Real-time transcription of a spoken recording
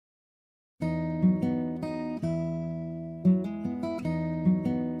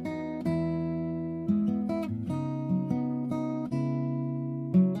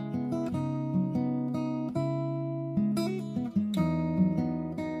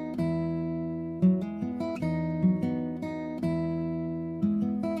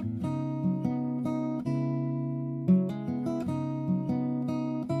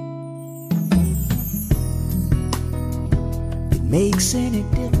makes any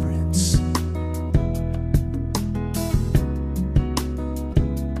difference.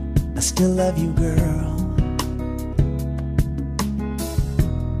 I still love you, girl.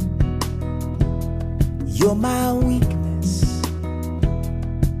 You're my weakness.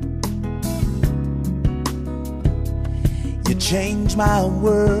 You change my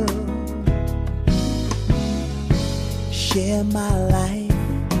world. Share my life.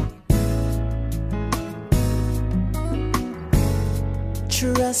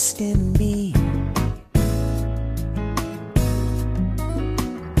 Trust in me.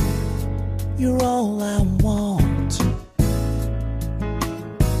 You're all I want.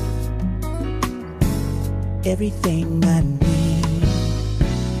 Everything I need.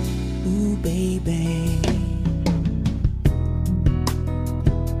 Ooh, baby.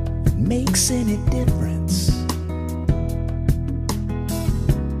 If it makes any difference,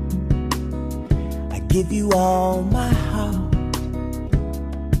 I give you all my heart.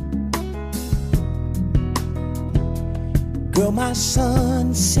 Girl, my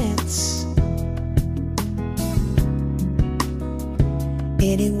sun sets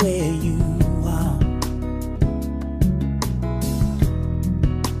anywhere you are.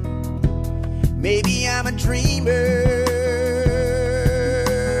 Maybe I'm a dreamer.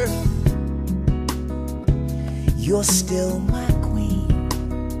 You're still my queen.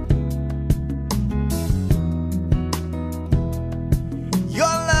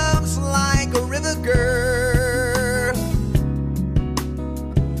 Your love's like a river, girl.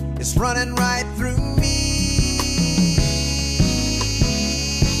 It's running right through me.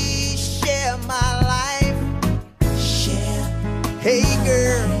 Share my life. Share. Hey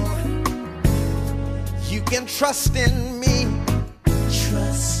girl, you can trust in me.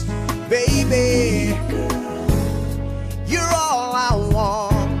 Trust, baby. You're all I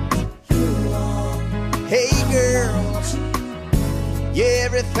want. You're all. Hey girl, you're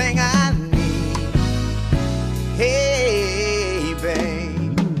everything I need. Hey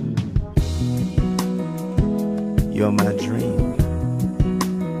babe, you're my dream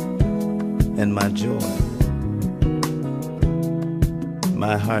and my joy.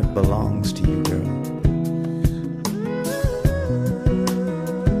 My heart belongs to you, girl.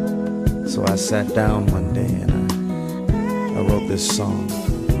 So I sat down one day and I wrote this song,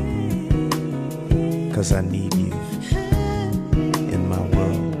 'cause I need you in my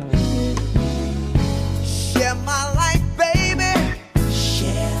world. Share my life, baby.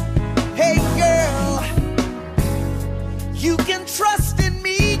 Share. Hey girl, you can trust in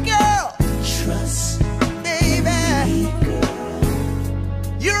me, girl. Trust, baby. Me, girl.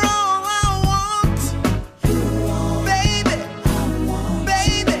 You're all I want. You're all, baby. I want.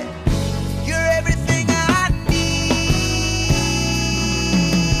 Baby, you're everything I need.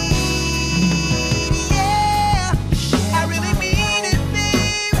 Yeah, I really mean it,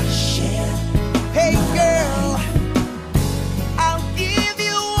 babe. Share. Hey girl, I'll give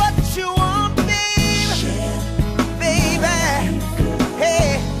you what you want, babe. Share. Baby, hey,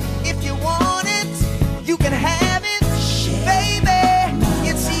 if you want it, you can have it. Share. Baby,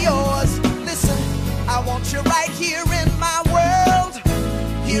 it's yours. Listen, I want you right here in my world,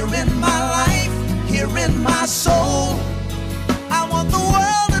 here in my life, here in my soul. I want the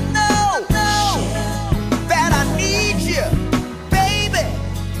world to know that I need you, baby.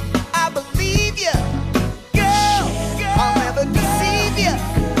 I believe you, girl. I'll never deceive you.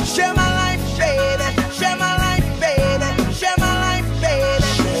 Share my life, baby. Share my life, baby. Share my life, baby.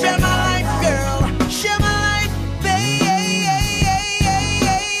 Share my life, girl. Share my life, baby.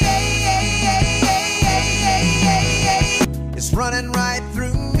 It's running right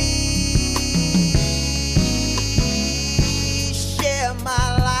through me. Share my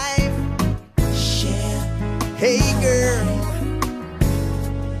life. Share. Hey girl,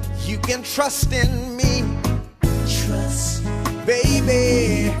 you can trust in me. Trust,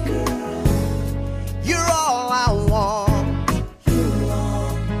 baby. You're all I want. You're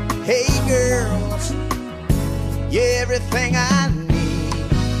all. Hey girl, you're everything I need.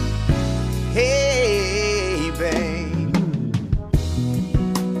 Hey babe,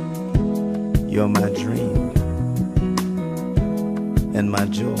 you're my dream and my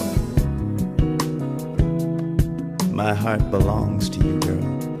joy. My heart belongs to you, girl.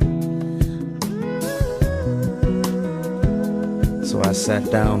 So I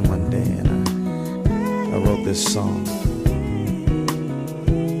sat down one day and I wrote this song,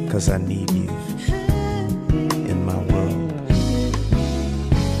 'cause I need you in my world.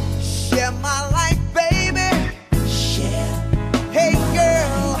 Share my life, baby. Share. Hey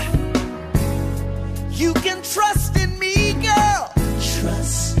girl, you can trust in me, girl.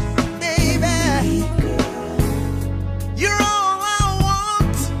 Trust, baby. Me, girl. You're all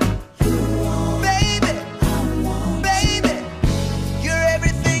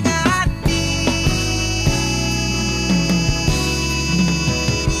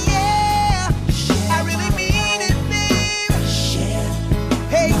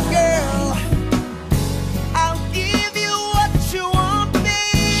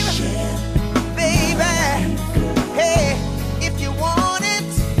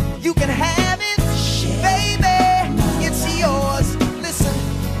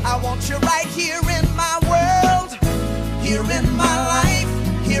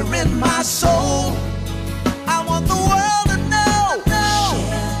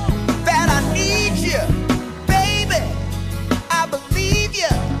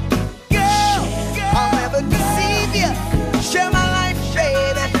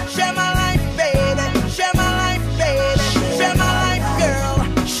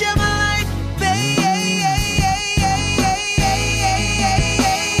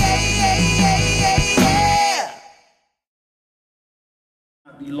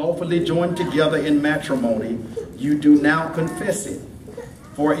lawfully joined together in matrimony, you do now confess it.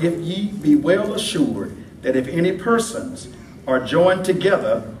 For if ye be well assured that if any persons are joined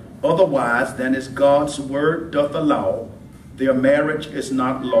together otherwise than as God's word doth allow, their marriage is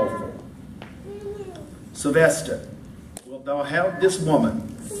not lawful. Sylvester, wilt thou have this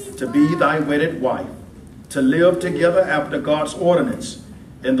woman to be thy wedded wife, to live together after God's ordinance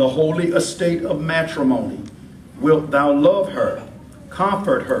in the holy estate of matrimony? Wilt thou love her,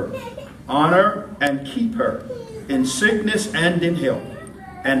 comfort her, honor and keep her in sickness and in health,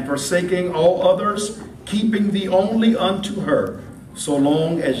 and forsaking all others, keeping thee only unto her, so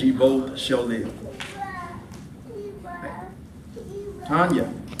long as ye both shall live?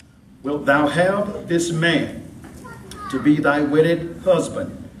 Tanya, wilt thou have this man to be thy wedded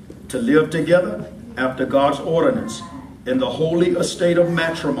husband, to live together after God's ordinance in the holy estate of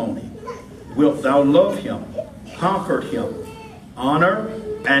matrimony? Wilt thou love him, comfort him, honor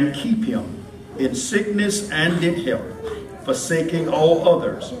and keep him in sickness and in health, forsaking all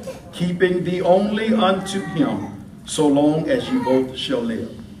others, keeping thee only unto him, so long as you both shall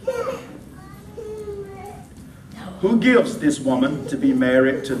live? Who gives this woman to be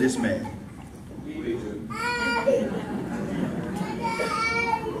married to this man?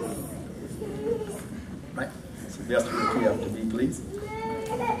 Right? Sylvester, repeat after me, please.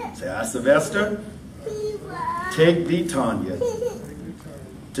 Say, I, Sylvester, take thee, Tanya,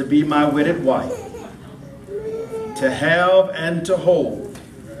 to be my wedded wife, to have and to hold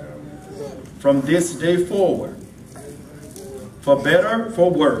from this day forward, for better, for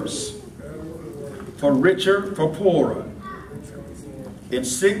worse, for richer, for poorer, in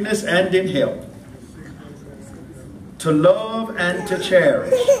sickness and in health, to love and to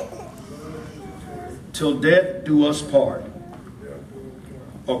cherish, till death do us part,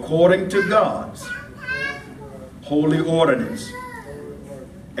 according to God's holy ordinance.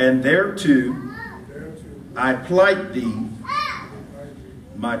 And thereto I plight thee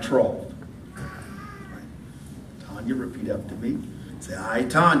my troth. Tanya, repeat after me. Say, I,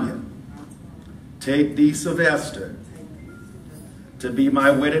 Tanya, take thee, Sylvester, to be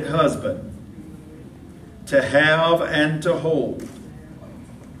my wedded husband, to have and to hold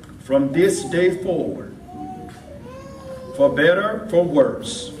from this day forward, for better, for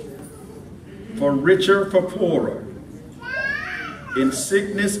worse, for richer, for poorer, in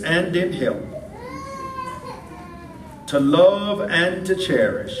sickness and in health, to love and to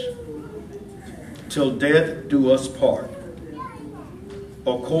cherish, till death do us part,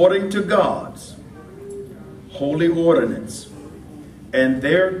 according to God's holy ordinance. And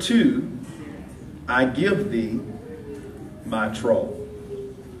thereto I give thee my troth.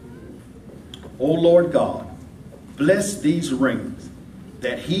 O Lord God, bless these rings,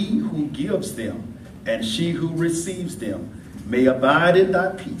 that he who gives them and she who receives them may abide in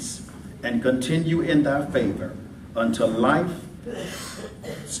thy peace and continue in thy favor until life's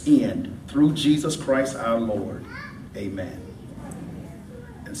end, through Jesus Christ our Lord. Amen.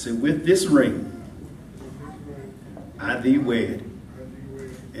 And so with this ring, I thee wed,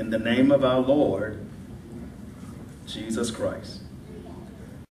 in the name of our Lord, Jesus Christ.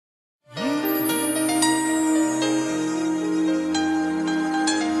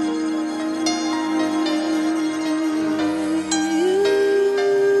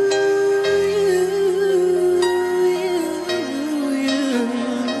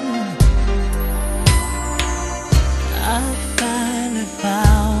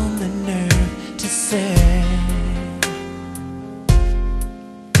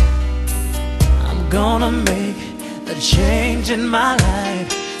 Gonna make a change in my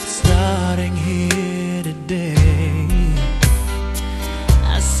life, starting here today.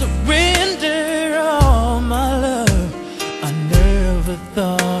 I surrender all my love, I never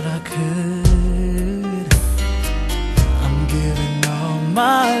thought I could. I'm giving all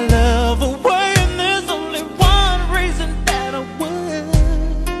my love away, and there's only one reason that I would.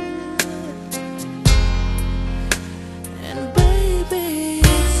 And baby,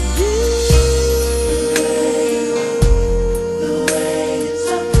 it's you.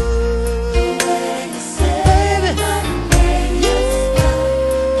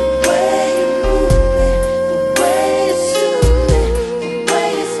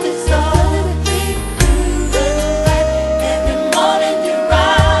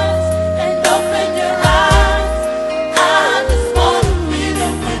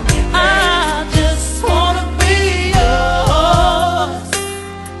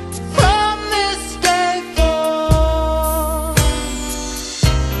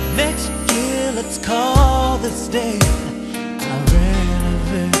 Let's call this day our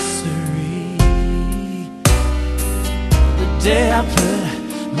anniversary. The day I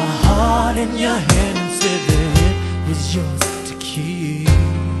put heart in your hand and said that it was yours to keep.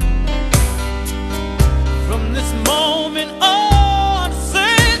 From this moment on,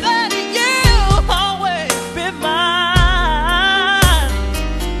 say that you'll always be mine.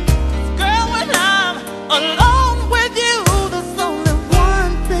 Girl, when I'm alone with you, there's only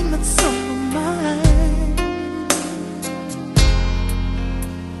one thing that's on my mind.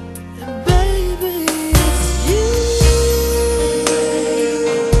 And baby, it's you.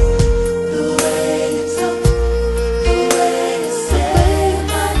 The way you talk, the way you say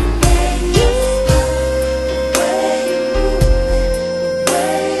my name, just the way you move, the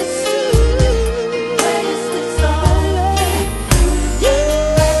way you soothe, the way you switch on me.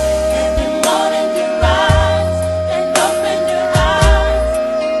 Every morning you rise and open your eyes.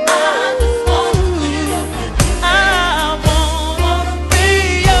 I just wanna be with you. I wanna be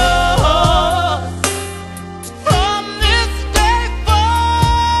yours from this day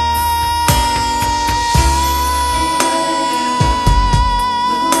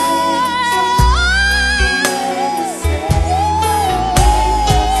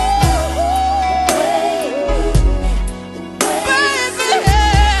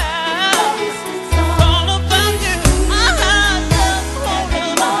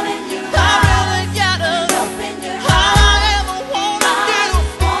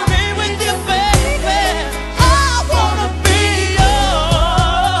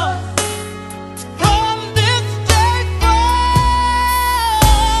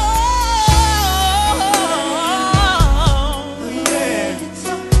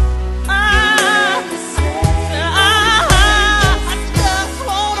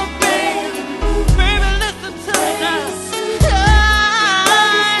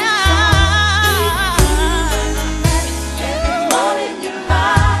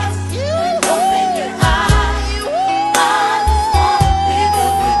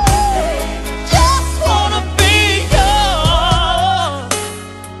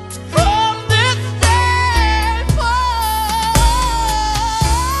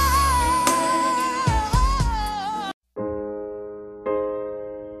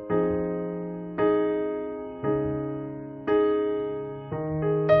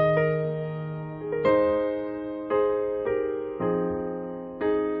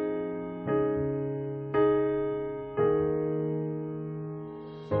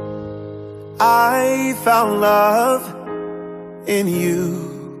I found love in you,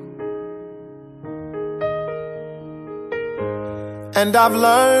 and I've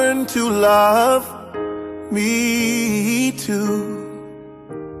learned to love me too.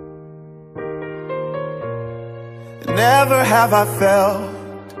 Never have I felt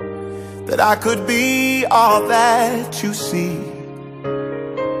that I could be all that you see.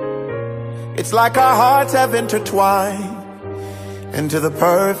 It's like our hearts have intertwined into the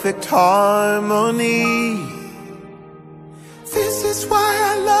perfect harmony. This is why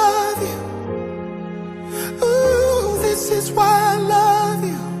I love you. Ooh, this is why I love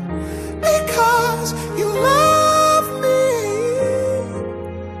you. Because you love me.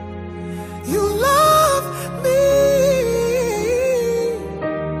 You love me.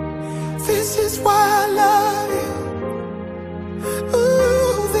 This is why I love you.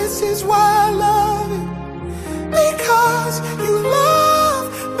 Ooh, this is why I love you. Because you love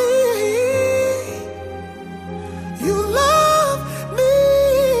me. You love me.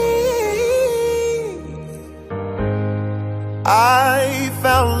 I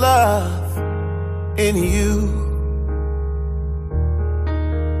found love in you,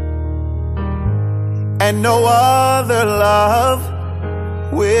 and no other love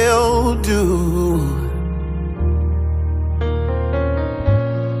will do.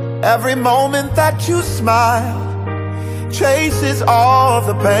 Every moment that you smile chases all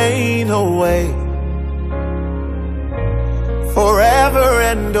the pain away. Forever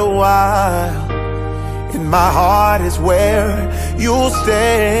and a while, in my heart is where you'll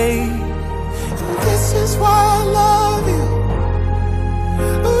stay. And this is why I love you.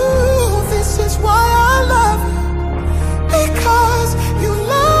 Ooh, this is why I love you. Because you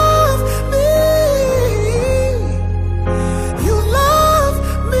love me. You love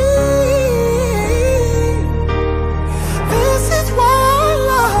me. This is why I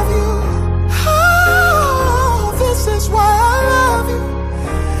love you. Oh, this is why I love you.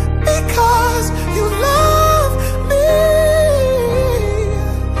 Because you love me.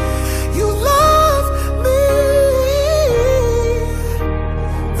 You love me.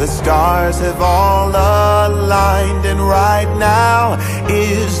 The stars have all aligned, and right now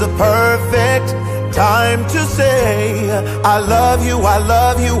is the perfect time to say I love you, I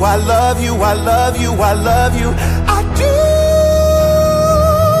love you, I love you, I love you, I love you, I do.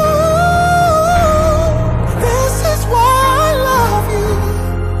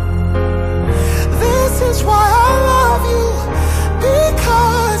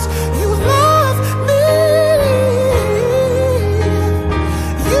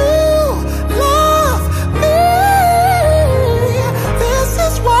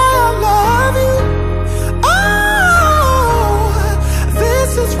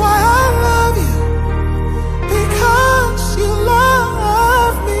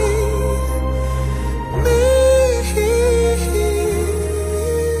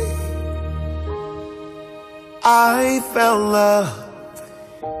 found love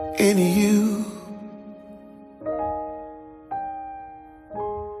in you,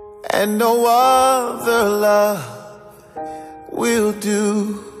 and no other love will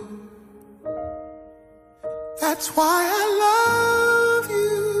do. That's why I love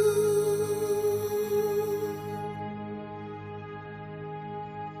you.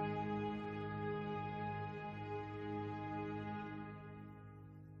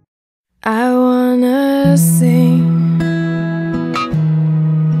 I wanna sing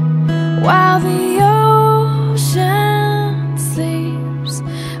while the ocean sleeps.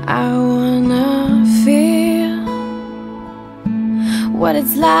 I wanna feel what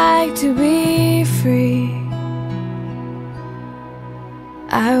it's like to be free.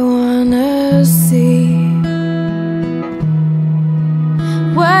 I wanna see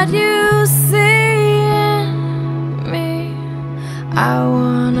what you see in me. I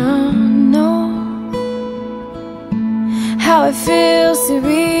wanna know how it feels to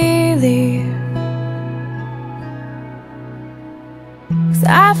believe. 'Cause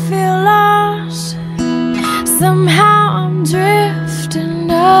I feel lost, somehow I'm drifting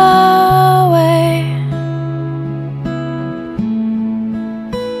away.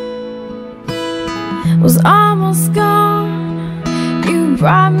 Was almost gone, you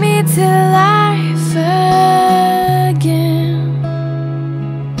brought me to life again.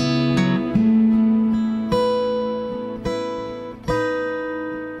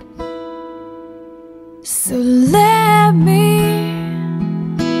 So let me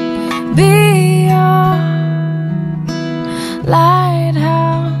be your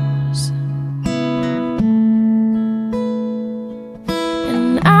lighthouse,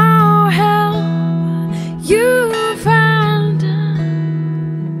 and I'll help you find a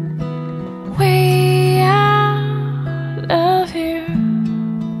way out of here.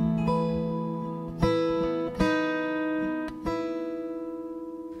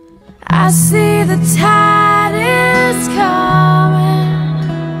 I see the tide is coming.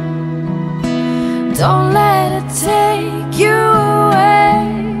 Don't let it take you away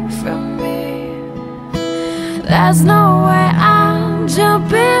from me. There's no way I'm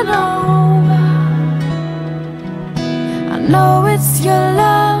jumping over. I know it's your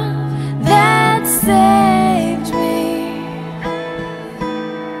love that saved me.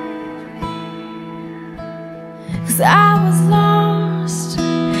 'Cause I was lost,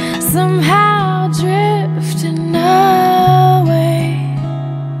 somehow drifting away.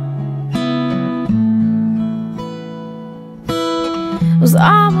 Was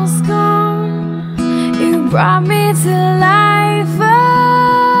almost gone, you brought me to life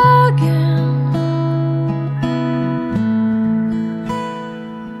again.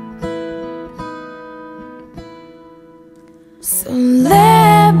 So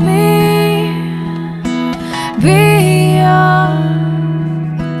let me be your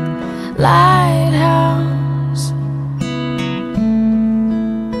lighthouse,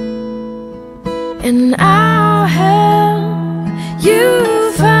 and I'll help you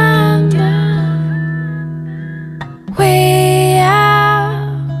find a way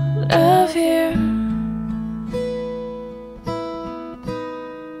out of here.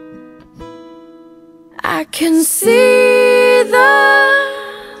 I can see the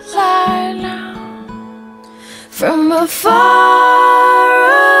light now from afar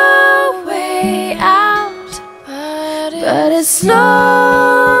away out, but it's slow